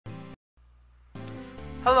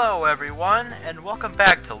Hello everyone, and welcome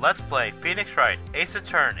back to Let's Play Phoenix Wright, Ace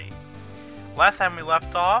Attorney. Last time we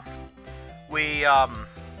left off, we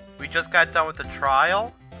just got done with the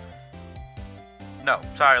trial. No,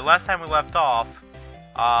 sorry, last time we left off,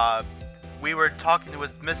 we were talking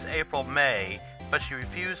with Miss April May, but she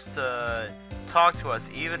refused to talk to us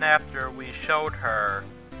even after we showed her,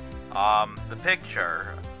 the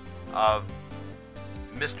picture of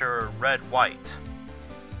Mr. Red White.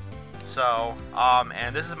 So,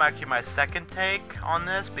 and this is actually my second take on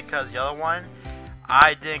this because the other one,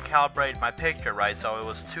 I didn't calibrate my picture right, so it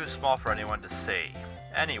was too small for anyone to see.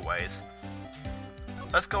 Anyways,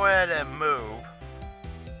 let's go ahead and move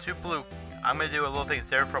to Blue. I'm going to do a little things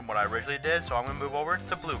different from what I originally did, so I'm going to move over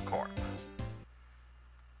to Blue Corp.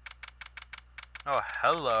 Oh,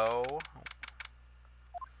 hello.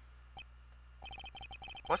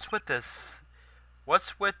 What's with this?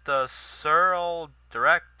 What's with the Searle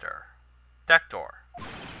Director?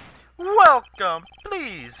 Welcome!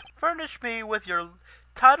 Please furnish me with your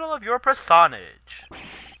title of your personage.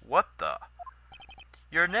 What the?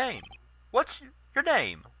 Your name? What's your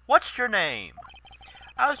name? What's your name?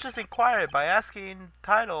 I was just inquiring by asking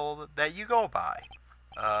title that you go by.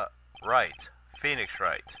 Wright. Phoenix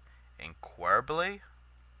Wright. Inquirably?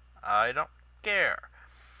 I don't care.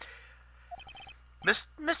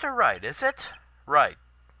 Mr. Wright, is it? Right.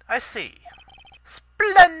 I see.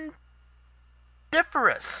 Splendiferous.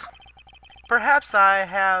 Perhaps I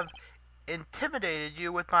have intimidated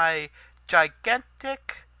you with my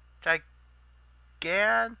gigantic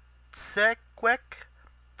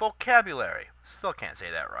vocabulary. Still can't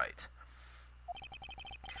say that right.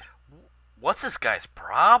 What's this guy's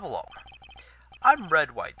problem? I'm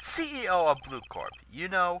Red White, CEO of Blue Corp. You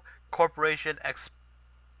know, Corporation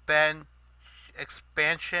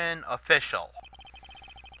Expansion Official.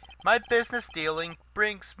 My business dealing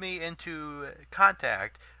brings me into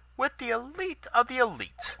contact with the elite of the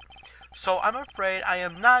elite. So I'm afraid I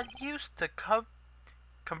am not used to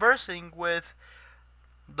conversing with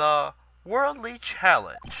the worldly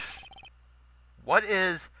challenge. What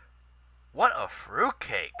a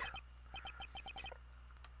fruitcake.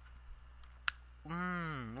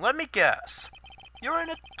 Let me guess. You're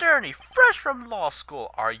an attorney fresh from law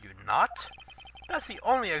school, are you not? That's the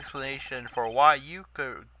only explanation for why you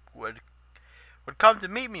would come to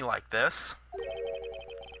meet me like this.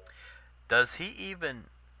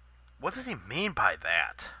 What does he mean by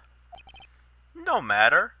that? No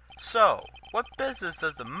matter. So, what business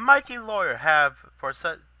does the mighty lawyer have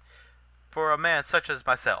for a man such as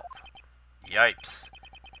myself? Yipes.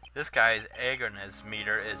 This guy's eagerness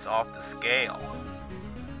meter is off the scale.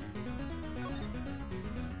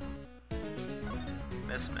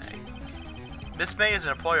 Miss May. Miss May is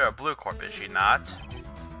an employer of Blue Corp, is she not?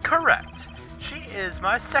 Correct. She is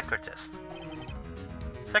my secretary,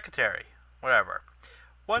 whatever.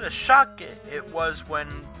 What a shock it was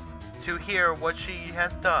to hear what she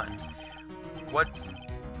has done. What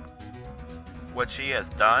she has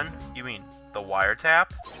done? You mean the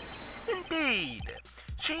wiretap? Indeed.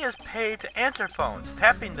 She is paid to answer phones.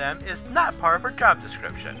 Tapping them is not part of her job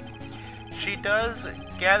description. She does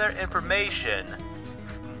gather information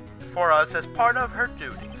for us as part of her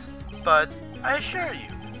duties. But I assure you,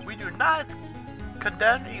 we do not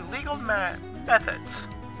condemn illegal methods.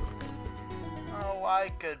 Oh, I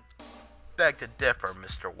could beg to differ,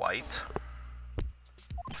 Mr. White.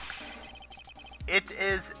 It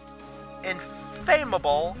is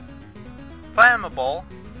flammable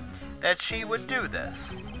that she would do this.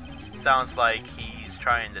 Sounds like he's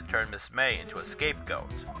trying to turn Miss May into a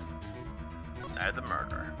scapegoat. Night of the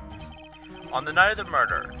murder. On the night of the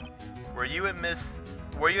murder, were you in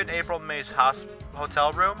April May's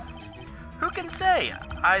hotel room? Who can say?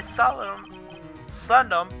 I seldom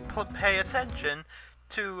pay attention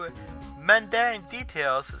to mundane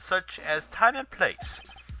details such as time and place.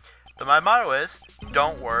 But my motto is,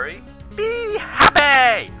 don't worry, be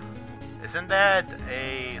happy! Isn't that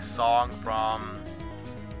a song from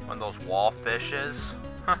one of those wall fishes?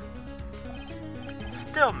 Huh.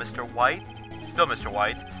 Still, Mr. White,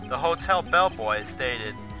 the hotel bellboy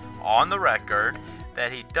stated on the record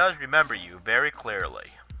that he does remember you very clearly.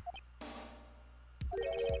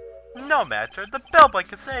 No matter, the bellboy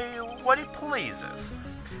can say what he pleases.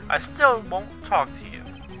 I still won't talk to you.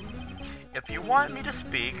 If you want me to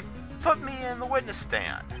speak, put me in the witness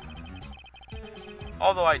stand.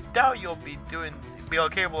 Although I doubt you'll be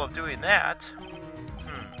capable of doing that.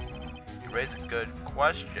 You raise a good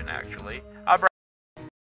question, actually.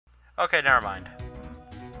 Okay, never mind.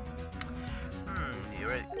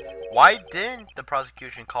 Why didn't the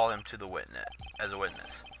prosecution call him to the witness as a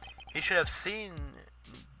witness? He should have seen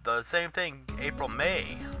the same thing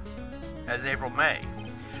April-May as April-May.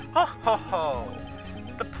 Ho ho ho!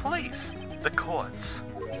 The police, the courts.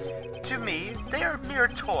 To me, they are mere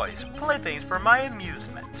toys, playthings for my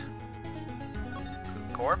amusement.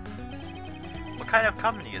 Blue Corp? What kind of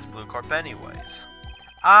company is Blue Corp anyways?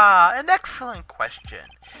 Ah, an excellent question.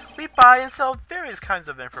 We buy and sell various kinds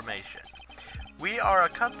of information. We are a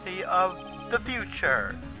company of the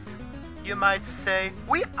future. You might say,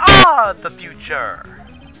 we are the future!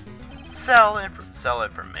 Sell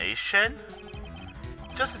information?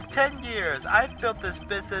 Just in 10 years, I've built this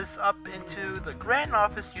business up into the grand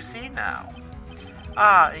office you see now.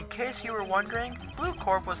 Ah, in case you were wondering, Blue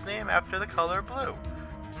Corp was named after the color blue.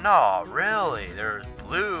 No, really, there's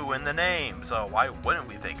blue in the name, so why wouldn't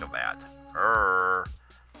we think of that?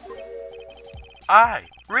 I,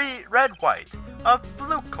 Red White, of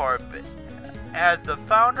Blue Corp, as the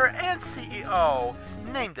founder and CEO,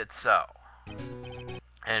 named it so.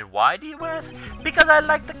 And why do you ask? Because I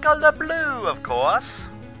like the color blue, of course.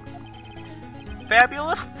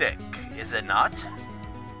 Fabulistic, is it not?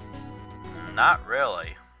 Not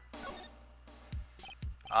really.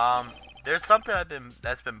 There's something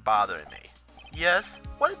that's been bothering me. Yes,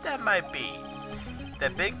 what if that might be?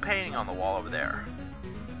 That big painting on the wall over there.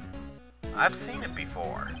 I've seen it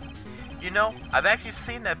before. You know, I've actually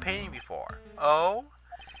seen that painting before. Oh?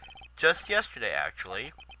 Just yesterday,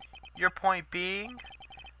 actually. Your point being?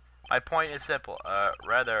 My point is simple.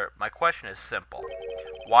 Rather, my question is simple.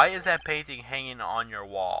 Why is that painting hanging on your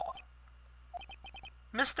wall?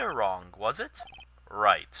 Mr. Wrong, was it?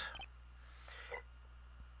 Right.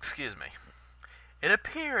 Excuse me. It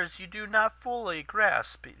appears you do not fully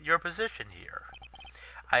grasp your position here.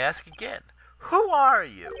 I ask again, who are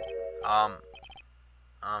you?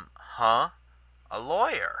 Huh? A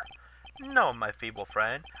lawyer? No, my feeble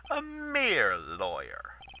friend, a mere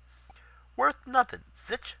lawyer. Worth nothing,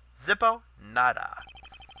 zitch, zippo, nada.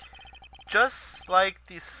 Just like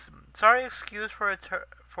the sorry excuse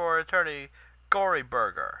for attorney Gordy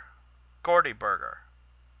Burger.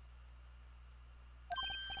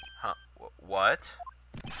 Huh? What?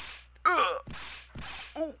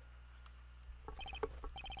 Ooh.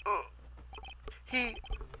 He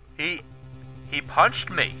punched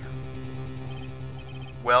me.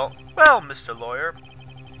 Well, Mr. Lawyer,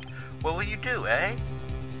 what will you do, eh?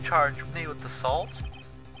 Charge me with assault?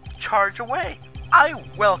 Charge away. I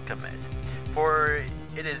welcome it, for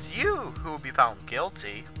it is you who will be found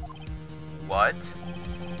guilty. What?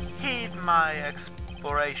 Heed my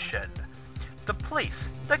exploration. The police,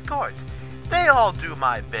 the courts, they all do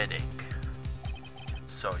my bidding.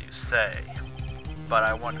 So you say. But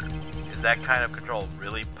I wonder, is that kind of control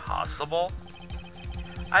really possible?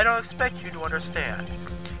 I don't expect you to understand.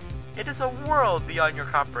 It is a world beyond your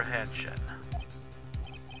comprehension.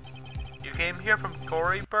 You came here from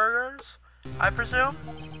Gory Burgers, I presume?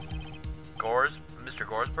 Mr.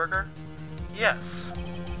 Goresburger? Yes.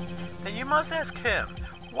 Then you must ask him,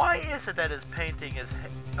 why is it that his painting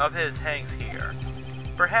of his hangs here?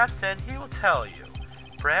 Perhaps then he will tell you.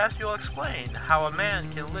 Perhaps you'll explain how a man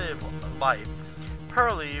can live life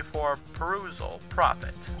purely for perusal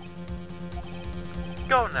profit.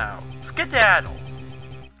 Go now, skedaddle.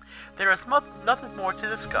 There is nothing more to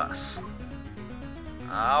discuss.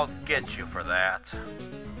 I'll get you for that.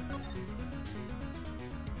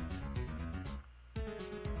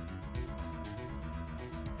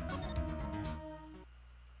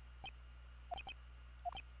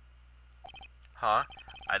 Huh?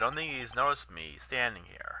 I don't think he's noticed me standing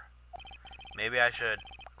here. Maybe I should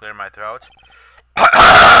clear my throat.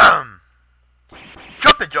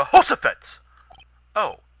 Jumpin' Jehoshaphat!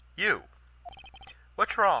 Oh, you.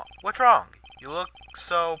 What's wrong? What's wrong? You look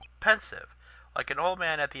so pensive, like an old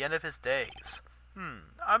man at the end of his days.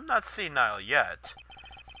 I'm not senile yet.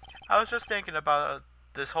 I was just thinking about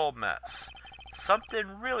this whole mess. Something's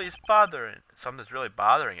really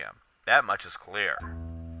bothering him. That much is clear.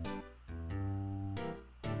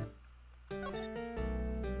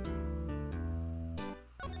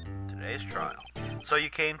 Today's trial. So you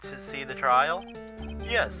came to see the trial?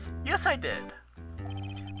 Yes I did.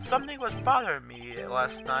 Something was bothering me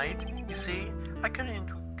last night. You see, I couldn't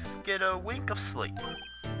get a wink of sleep.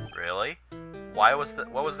 Really? What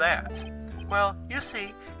was that? Well, you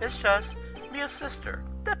see, it's just Mia's sister.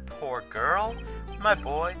 That poor girl. My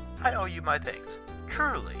boy, I owe you my thanks.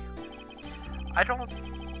 Truly. I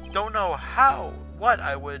don't know what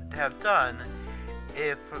I would have done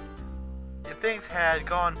if things had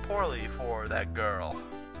gone poorly for that girl.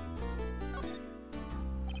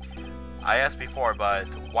 I asked before, but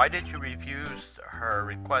why did you refuse her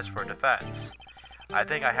request for defense? I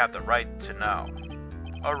think I have the right to know.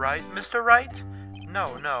 All right, Mr. Wright?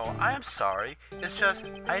 No, I am sorry. It's just,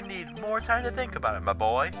 I need more time to think about it, my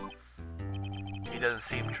boy. He doesn't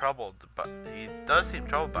seem troubled, but he does seem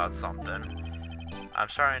troubled about something. I'm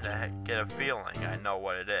starting to get a feeling I know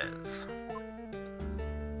what it is.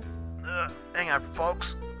 Hang on,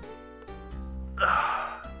 folks.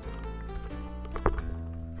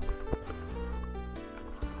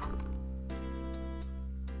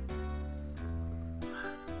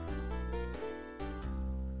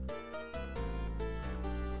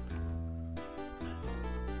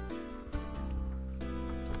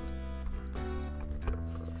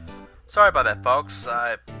 Sorry about that, folks.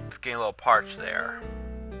 I was getting a little parched there.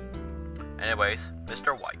 Anyways,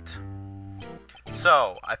 Mr. White.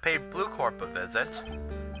 So, I paid Blue Corp a visit.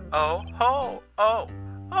 Oh,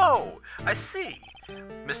 I see.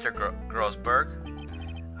 Mr.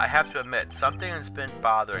 Grossberg, I have to admit, something has been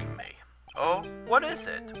bothering me. Oh, what is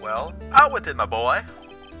it? Well, out with it, my boy.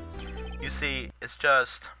 You see, it's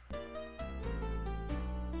just...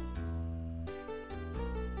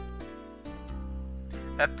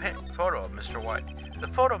 that photo of Mr. White. The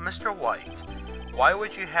photo of Mr. White. Why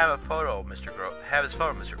would you have a photo, Mr.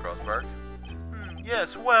 Mr. Grossberg?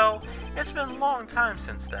 Yes, well, it's been a long time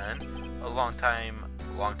since then. A long time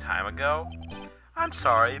ago. I'm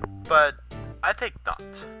sorry, but I think not.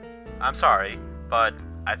 I'm sorry, but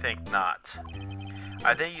I think not.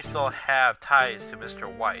 I think you still have ties to Mr.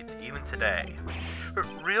 White, even today.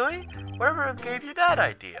 Really? Whatever gave you that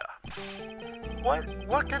idea?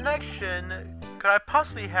 What connection could I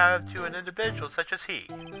possibly have to an individual such as he?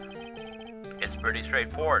 It's pretty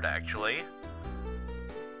straightforward, actually.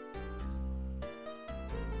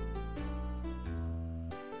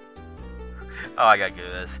 Oh, I gotta do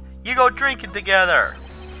this. You go drinking together!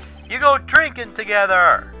 You go drinking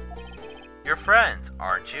together! You're friends,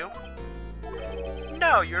 aren't you?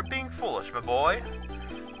 No, you're being foolish, my boy.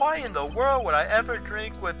 Why in the world would I ever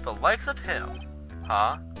drink with the likes of him?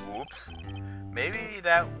 Huh? Oops. Maybe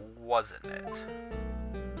that wasn't it.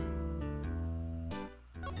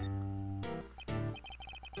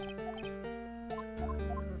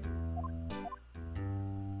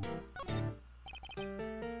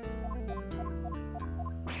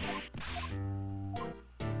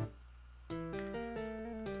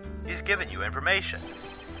 He's giving you information.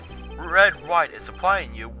 Wright is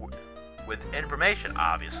supplying you with information,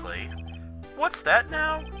 obviously. What's that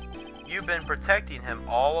now? You've been protecting him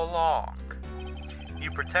all along. You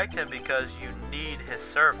protect him because you need his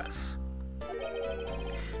service.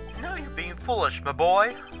 No, you're being foolish, my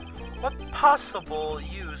boy. What possible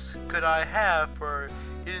use could I have for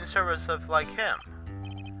using service of like him?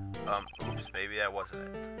 Oops, maybe that wasn't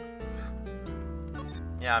it.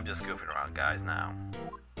 Yeah, I'm just goofing around, guys, now.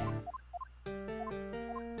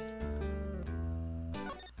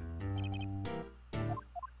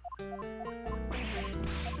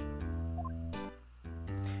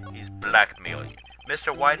 He's blackmailing you.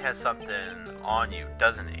 Mr. White has something on you,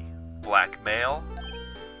 doesn't he? Blackmail?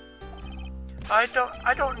 I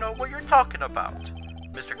don't know what you're talking about,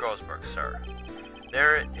 Mr. Grossberg, sir.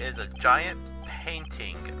 There is a giant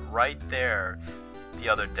painting right there the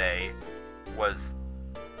other day. Was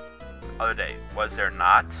there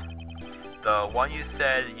not? The one you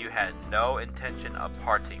said you had no intention of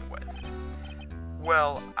parting with.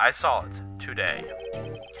 Well, I saw it today.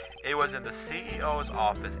 It was in the CEO's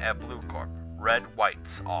office at Blue Corp, Red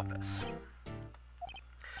White's office.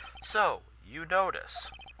 So, you notice.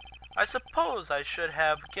 I suppose I should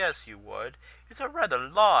have guessed you would. It's a rather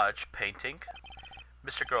large painting.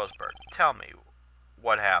 Mr. Grossberg, tell me,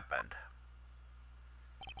 what happened?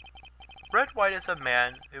 Red White is a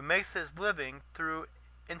man who makes his living through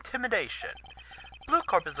intimidation. Blue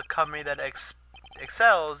Corp is a company that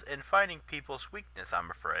excels in finding people's weakness,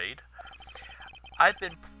 I'm afraid. I've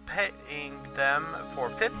been paying them for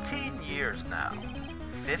 15 years now.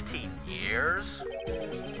 15 years?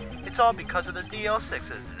 It's all because of the DL6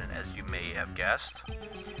 incident, as you may have guessed.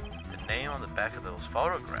 The name on the back of those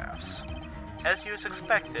photographs. As you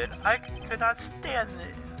expected, I could not stand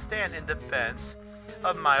in defense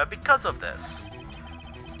of Maya because of this.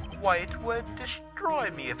 White would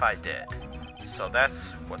destroy me if I did. So that's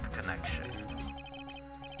what the connection.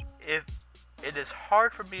 If it is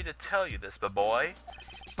hard for me to tell you this, my boy,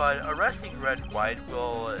 but arresting Red White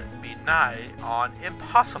will be nigh on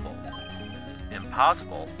impossible.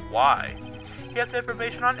 Impossible? Why? He has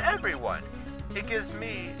information on everyone. It gives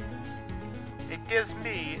me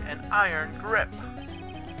an iron grip.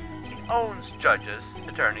 He owns judges,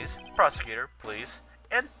 attorneys, prosecutor, police,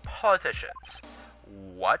 and politicians.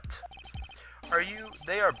 What?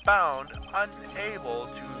 They are bound, unable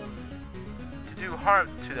to do harm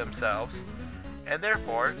to themselves, and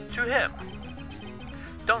therefore to him.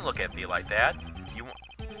 Don't look at me like that.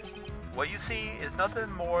 What you see is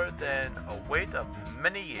nothing more than a wait of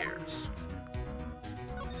many years.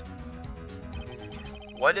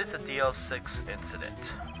 What is the DL6 incident?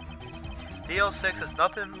 DL6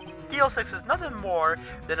 is nothing more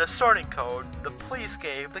than a sorting code the police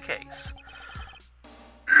gave the case.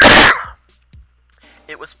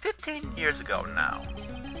 It was 15 years ago now.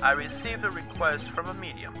 I received a request from a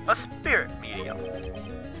medium, a spirit medium.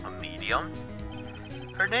 A medium?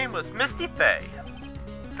 Her name was Misty Faye.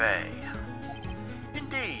 Faye.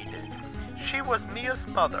 Indeed, she was Mia's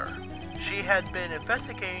mother. She had been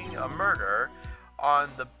investigating a murder on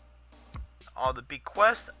the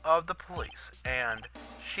bequest of the police, and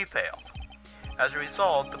she failed. As a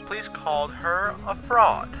result, the police called her a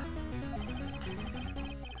fraud.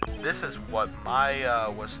 This is what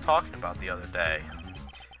Maya was talking about the other day.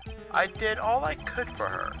 I did all I could for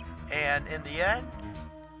her, and in the end,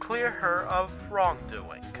 clear her of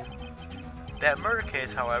wrongdoing. That murder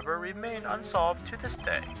case, however, remained unsolved to this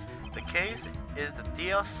day. The case is the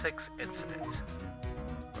DL6 incident.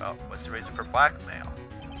 Well, what's the reason for blackmail?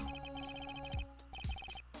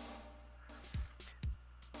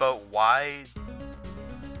 But why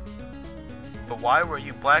were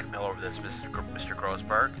you blackmailed over this, Mr.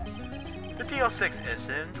 Grossberg? The DL6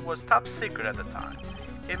 incident was top secret at the time.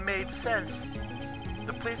 It made sense.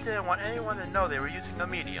 The police didn't want anyone to know they were using a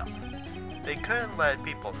medium. They couldn't let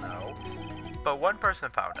people know, but one person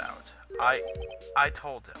found out. I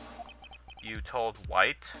told him. You told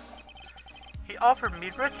Wright? He offered me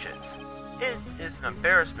riches. It is an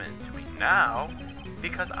embarrassment to me now,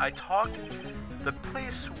 because I talked. The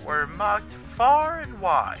police were mocked far and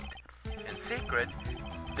wide. In secret,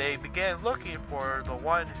 they began looking for the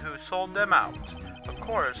one who sold them out. Of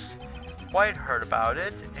course, Wright heard about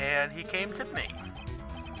it, and he came to me.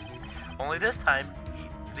 Only this time,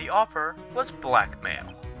 the offer was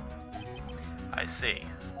blackmail. I see.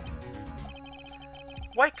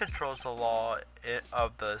 Wright controls the law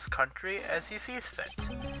of this country as he sees fit.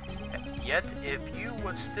 Yet, if you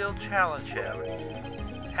would still challenge him,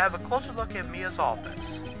 have a closer look at Mia's office.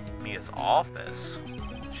 Mia's office?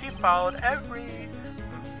 She followed his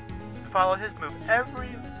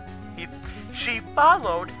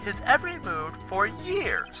every move for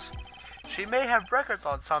years. She may have records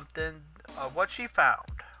on something of what she found.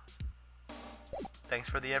 Thanks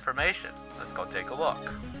for the information. Let's go take a look.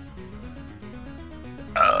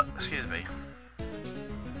 Excuse me.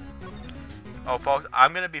 Oh, folks,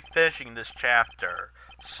 I'm going to be finishing this chapter,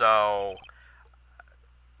 so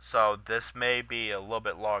this may be a little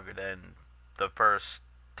bit longer than the first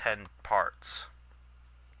 10 parts.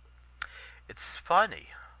 It's funny.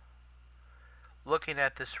 Looking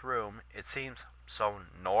at this room, it seems so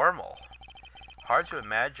normal. Hard to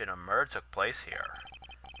imagine a murder took place here.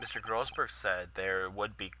 Mr. Grossberg said there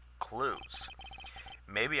would be clues.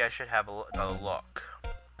 Maybe I should have another look.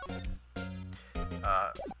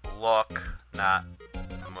 Look, not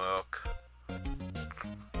mook.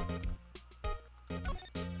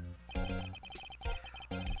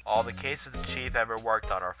 All the cases the chief ever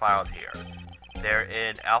worked on are filed here. They're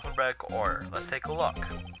in alphabetical order. Let's take a look.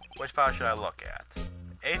 Which file should I look at?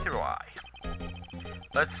 A through I.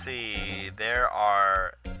 Let's see. There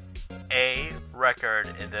are a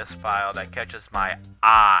record in this file that catches my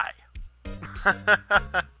eye.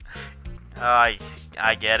 I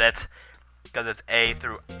get it. Because it's A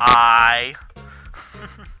through I.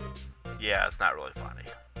 Yeah, it's not really funny.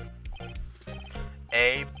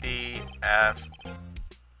 A, B, F,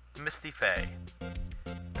 Misty Faye.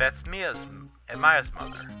 That's Mia's and Maya's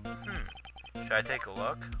mother. Should I take a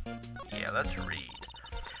look? Yeah, let's read.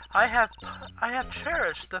 I have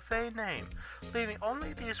cherished the Faye name, leaving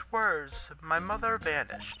only these words, my mother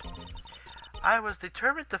vanished. I was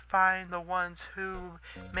determined to find the ones who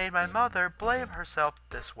made my mother blame herself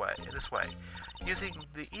this way. Using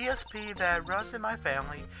the ESP that runs in my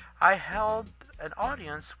family, I held an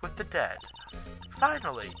audience with the dead.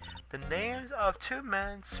 Finally, the names of two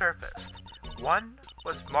men surfaced. One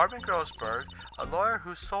was Marvin Grossberg, a lawyer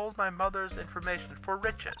who sold my mother's information for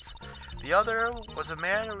riches. The other was a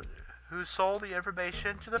man who sold the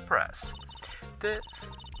information to the press.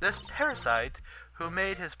 This parasite who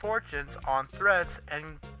made his fortunes on threats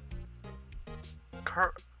and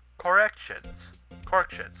corrections,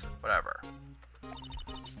 whatever.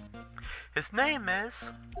 His name is...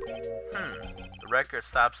 The record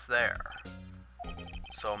stops there.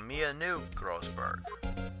 So Mia knew Grossberg.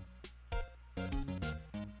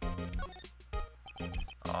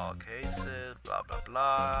 All cases, blah blah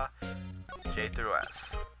blah. J through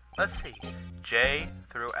S. Let's see. J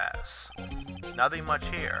through S. Nothing much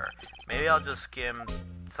here. Maybe I'll just skim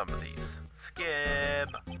some of these. Skip.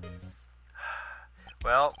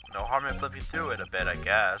 Well, no harm in flipping through it a bit, I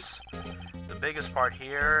guess. The biggest part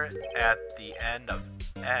here at the end of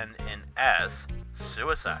N in S,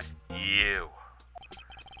 suicide. You.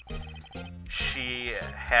 She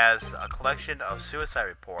has a collection of suicide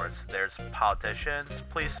reports. There's politicians,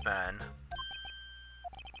 policemen.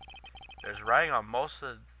 There's writing on most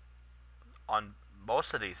of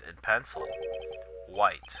these in pencil.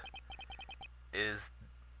 White.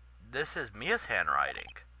 This is Mia's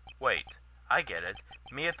handwriting. Wait, I get it.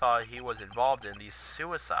 Mia thought he was involved in these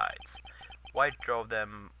suicides. White drove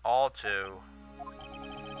them all to...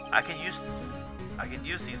 I can use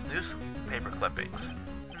these newspaper clippings.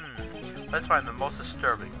 Let's find the most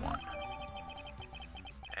disturbing one.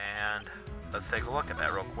 And let's take a look at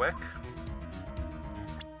that real quick.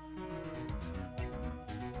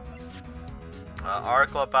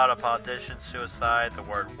 Article about a politician's suicide. The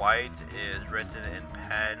word white is written in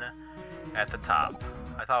pen at the top.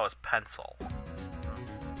 I thought it was pencil.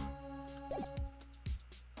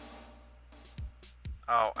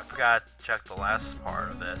 Oh, I forgot to check the last part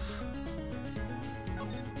of this.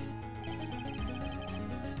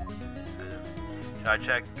 Should I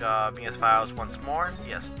check Mia's files once more?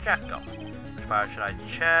 Yes, check them. Which file should I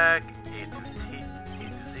check? A to T, T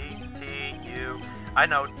to Z, T, U. I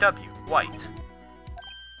know, W, white.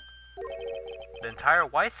 The entire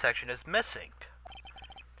white section is missing.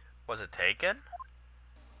 Was it taken?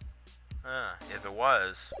 If it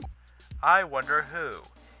was, I wonder who.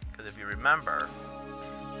 Because if you remember,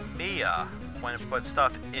 Mia went and put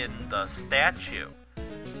stuff in the statue.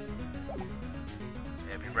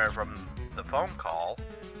 If you remember from the phone call,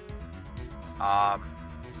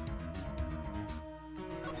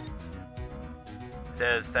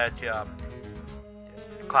 says that the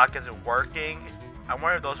clock isn't working. I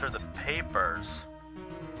wonder if those are the papers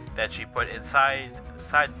that she put inside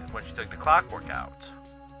when she took the clockwork out.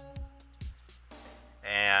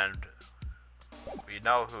 And we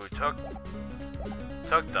know who took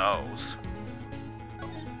those.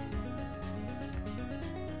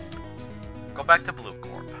 Go back to Blue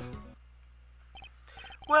Corp.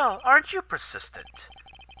 Well, aren't you persistent?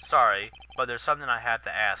 Sorry, but there's something I have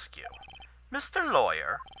to ask you. Mr.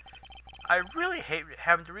 Lawyer, I really hate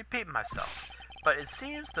having to repeat myself, but it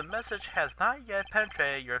seems the message has not yet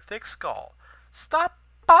penetrated your thick skull. Stop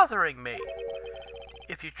bothering me!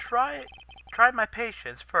 If you try my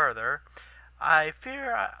patience further, I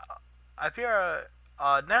fear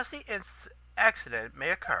a nasty accident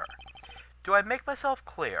may occur. Do I make myself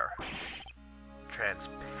clear?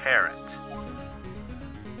 Transparent.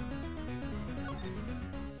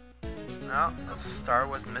 Well, let's start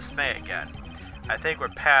with Miss May again. I think we're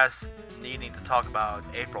past needing to talk about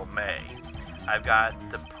April May. I've got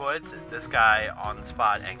to put this guy on the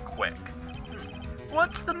spot and quick.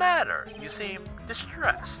 What's the matter? You seem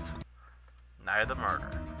distressed. Night of the murder.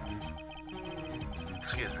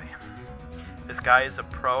 Excuse me. This guy is a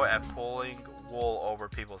pro at pulling wool over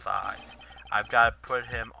people's eyes. I've got to put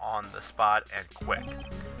him on the spot and quick.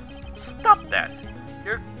 Stop that!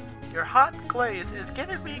 Your hot glaze is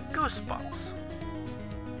giving me goosebumps.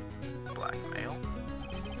 Blackmail.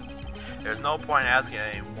 There's no point asking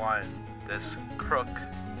anyone this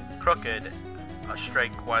crooked a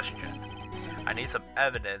straight question. I need some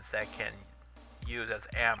evidence that can use as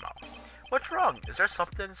ammo. What's wrong? Is there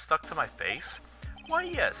something stuck to my face? Why,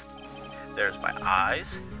 yes. There's my eyes,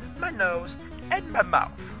 my nose, and my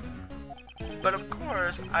mouth. But of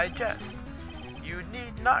course, I jest. You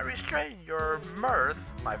need not restrain your mirth,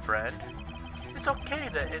 my friend. It's okay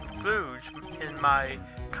to indulge in my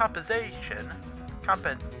compensating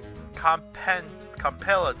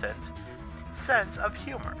sense of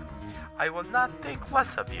humor. I will not think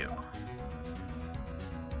less of you.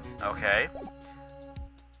 Okay.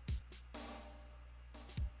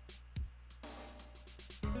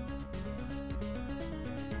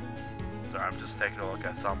 Sorry, I'm just taking a look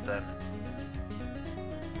at something.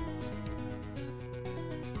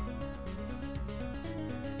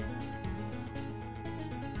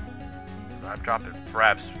 I'm dropping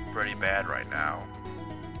fraps pretty bad right now.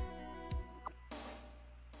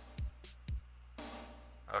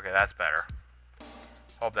 Okay, that's better.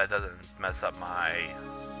 Hope that doesn't mess up my...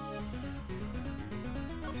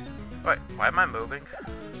 Wait, why am I moving?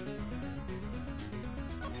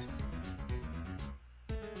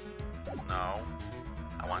 No.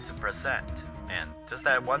 I want to present. Man, just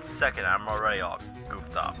that 1 second I'm already all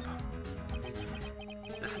goofed up.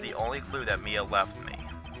 This is the only clue that Mia left me.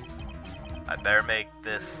 I better make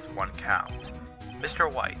this one count.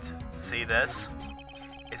 Mr. White, see this?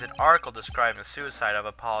 It's an article describing the suicide of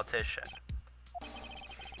a politician.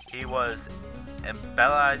 He was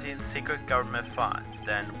embezzling secret government funds.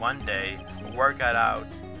 Then one day, word got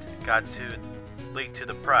to leak to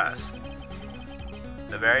the press.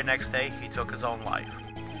 The very next day, he took his own life.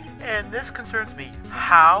 And this concerns me.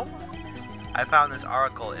 How? I found this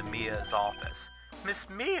article in Mia's office. Miss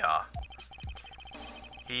Mia!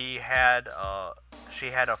 She had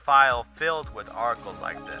a file filled with articles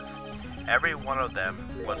like this. Every one of them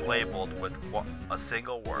was labeled with a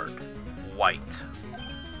single word. White.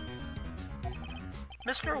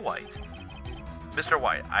 Mr. White. Mr.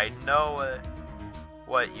 White, I know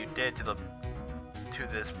what you did to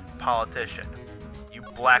this politician. You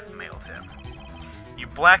blackmailed him. You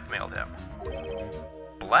blackmailed him.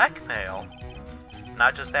 Blackmail?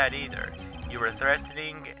 Not just that either. You were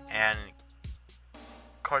threatening and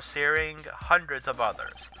coercing hundreds of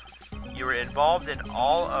others. You were involved in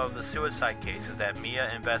all of the suicide cases that Mia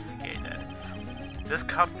investigated. This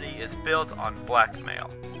company is built on blackmail.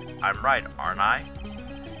 I'm right, aren't I?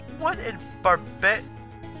 What a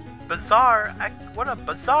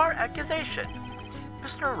bizarre accusation.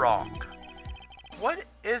 Mr. Wrong. What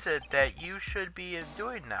is it that you should be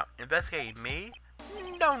doing now? Investigating me?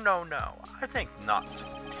 No. I think not.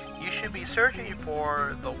 You should be searching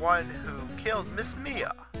for the one who killed Miss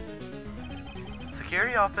Mia.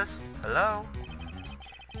 Security office. Hello?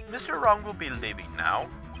 Mr. Wrong will be leaving now.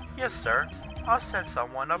 Yes, sir. I'll send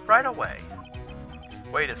someone up right away.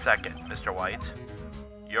 Wait a second, Mr. White.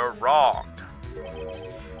 You're wrong.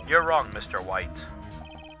 You're wrong, Mr. White.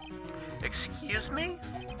 Excuse me?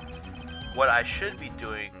 What I should be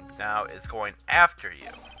doing now is going after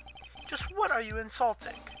you. Just what are you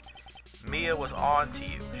insulting? Mia was on to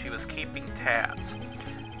you. She was keeping tabs.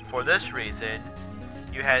 For this reason,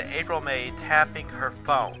 you had April May tapping her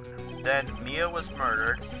phone. Then Mia was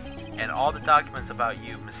murdered, and all the documents about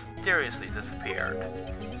you mysteriously disappeared.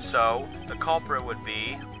 So, the culprit would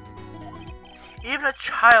be... Even a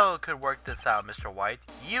child could work this out, Mr. White.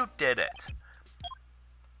 You did it.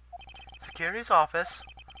 Security's office.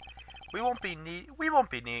 We won't be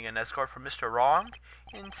needing an escort from Mr. Wrong.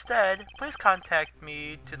 Instead, please contact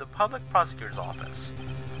me to the public prosecutor's office.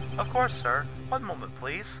 Of course, sir. One moment,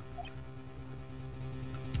 please.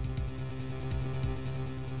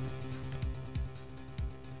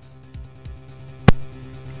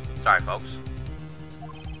 Sorry, folks.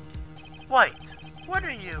 White, what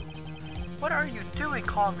are you doing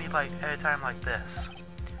calling me at a time like this?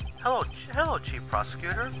 Hello, Chief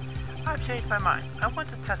Prosecutor. I've changed my mind. I want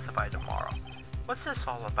to testify tomorrow. What's this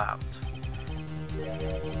all about?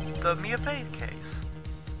 The Mia Fade case.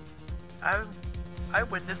 I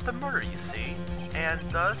witnessed the murder, you see, and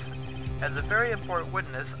thus, as a very important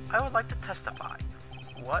witness, I would like to testify.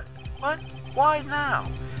 What? Why now?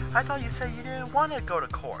 I thought you said you didn't want to go to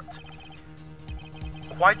court.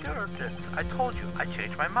 Quite the opposite. I told you, I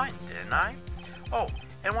changed my mind, didn't I? Oh,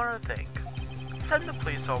 and one other thing. Send the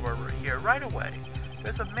police over here right away.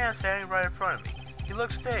 There's a man standing right in front of me. He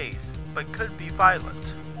looks dazed, but could be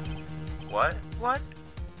violent. What?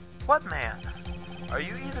 What man? Are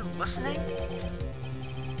you even listening?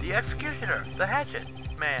 The executioner, the hatchet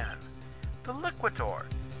man, the liquidator,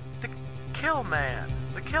 the kill man,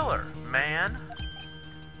 the killer man.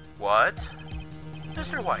 What?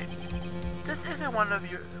 Mr. White, this isn't one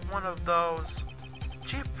of those.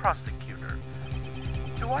 Chief Prosecutor,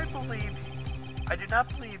 I do not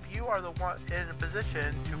believe you are the one in a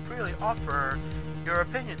position to freely offer your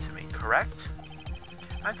opinion to me, correct?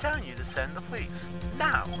 I'm telling you to send the police.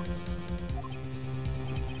 Now!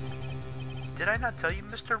 Did I not tell you,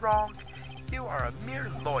 Mr. Wrong? You are a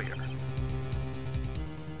mere lawyer.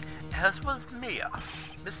 As was Mia.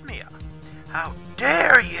 Miss Mia. How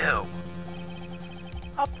dare you!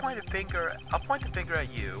 I'll point a finger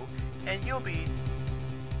at you, and you'll be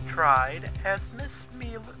tried as Miss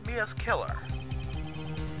Mia's killer.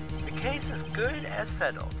 The case is good as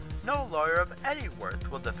settled. No lawyer of any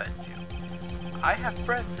worth will defend you. I have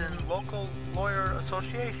friends in local lawyer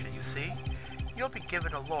association, you see. You'll be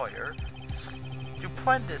given a lawyer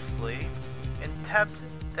stupendously in attempt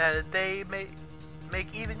that they may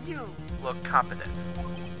make even you look competent.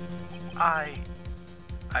 I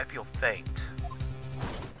feel faint.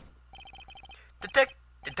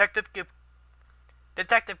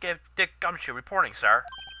 Detective Dick Gumshoe reporting, sir.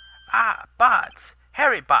 Ah, Bots.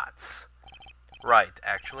 Harry Bots. Right,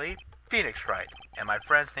 actually. Phoenix Wright. And my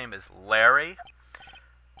friend's name is Larry.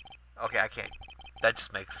 Okay, I can't. That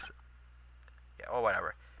just makes... Yeah, oh,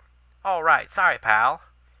 whatever. Oh, right. Sorry, pal.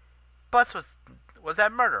 Butts was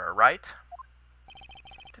that murderer, right?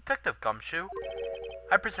 Detective Gumshoe,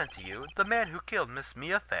 I present to you the man who killed Miss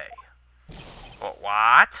Mia Fey.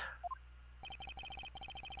 What?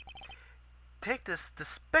 take this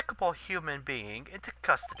despicable human being into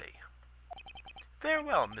custody. Very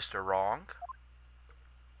well, Mr. Wrong.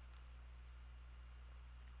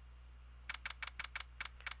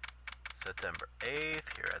 September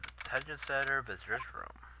 8th, here at the detention center, visitors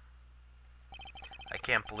room. I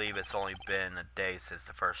can't believe it's only been a day since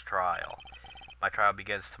the first trial. My trial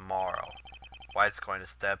begins tomorrow. White's going to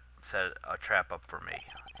set a trap up for me,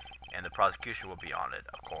 and the prosecution will be on it,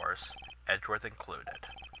 of course, Edgeworth included.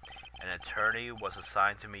 An attorney was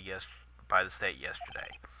assigned to me by the state yesterday.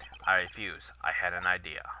 I refused. I had an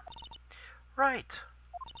idea. Right.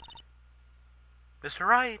 Mr.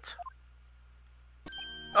 Wright.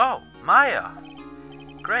 Oh, Maya.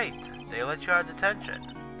 Great. They let you out of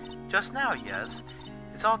detention. Just now, yes.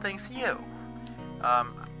 It's all thanks to you.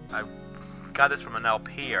 I got this from an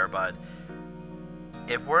LP'er, but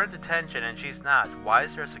if we're in detention and she's not, why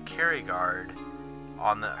is there a security guard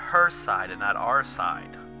on her side and not our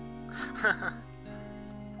side?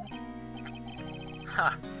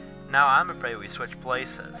 Now I'm afraid we switched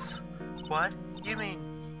places. What? You mean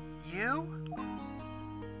you?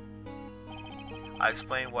 I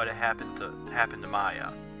explained what had happened to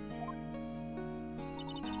Maya.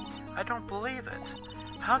 I don't believe it.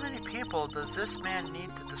 How many people does this man need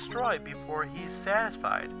to destroy before he's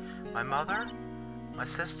satisfied? My mother? My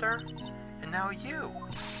sister? And now you.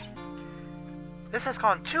 This has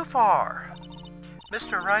gone too far.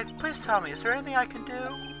 Mr. Wright, please tell me, is there anything I can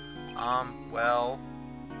do? Well,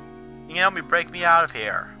 you can help me break me out of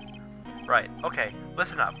here. Right, okay,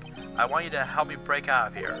 listen up. I want you to help me break out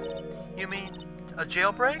of here. You mean a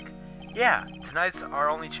jailbreak? Yeah, tonight's our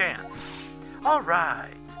only chance.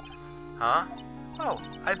 Alright. Huh? Oh,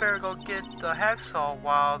 I better go get the hacksaw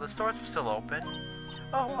while the stores are still open.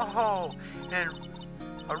 Oh, and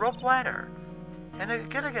a rope ladder. And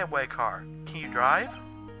get a getaway car. Can you drive?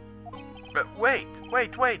 But wait!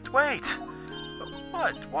 What?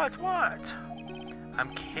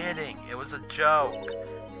 I'm kidding. It was a joke.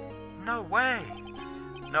 No way.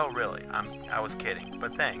 No, really. I was kidding.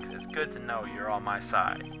 But thanks. It's good to know you're on my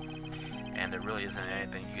side. And there really isn't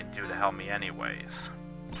anything you can do to help me anyways.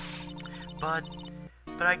 But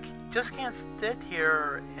I just can't sit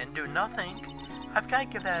here and do nothing. I've got to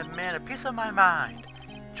give that man a piece of my mind.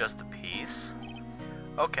 Just a piece?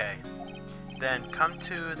 Okay. Then come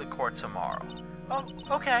to the court tomorrow. Oh,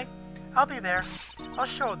 okay. I'll be there. I'll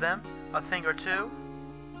show them a thing or two.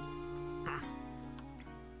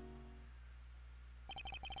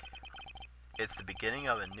 It's the beginning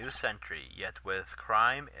of a new century, yet with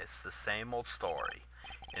crime, it's the same old story.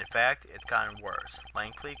 In fact, it's gotten worse.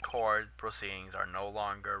 Lengthy court proceedings are no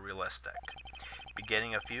longer realistic.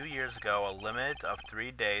 Beginning a few years ago, a limit of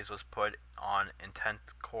 3 days was put on intent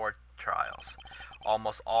court trials.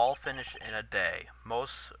 Almost all finished in a day,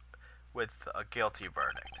 most with a guilty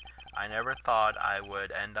verdict. I never thought I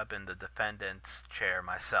would end up in the defendant's chair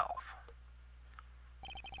myself.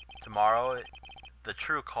 Tomorrow, the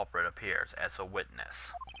true culprit appears as a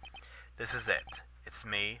witness. This is it. It's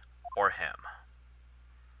me or him.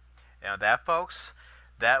 Now that, folks,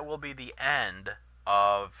 that will be the end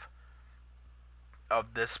of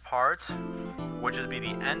this part, which will be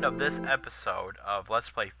the end of this episode of Let's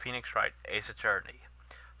Play Phoenix Wright Ace Attorney.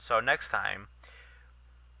 So next time,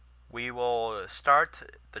 we will start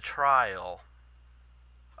the trial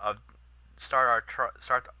start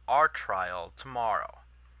our trial tomorrow,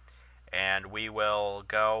 and we will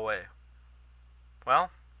go. Well,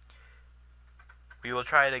 we will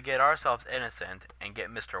try to get ourselves innocent and get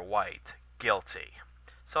Mr. White guilty.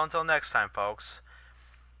 So until next time, folks,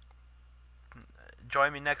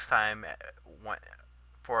 join me next time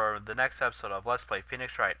for the next episode of Let's Play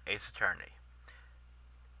Phoenix Wright Ace Attorney.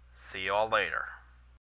 See you all later.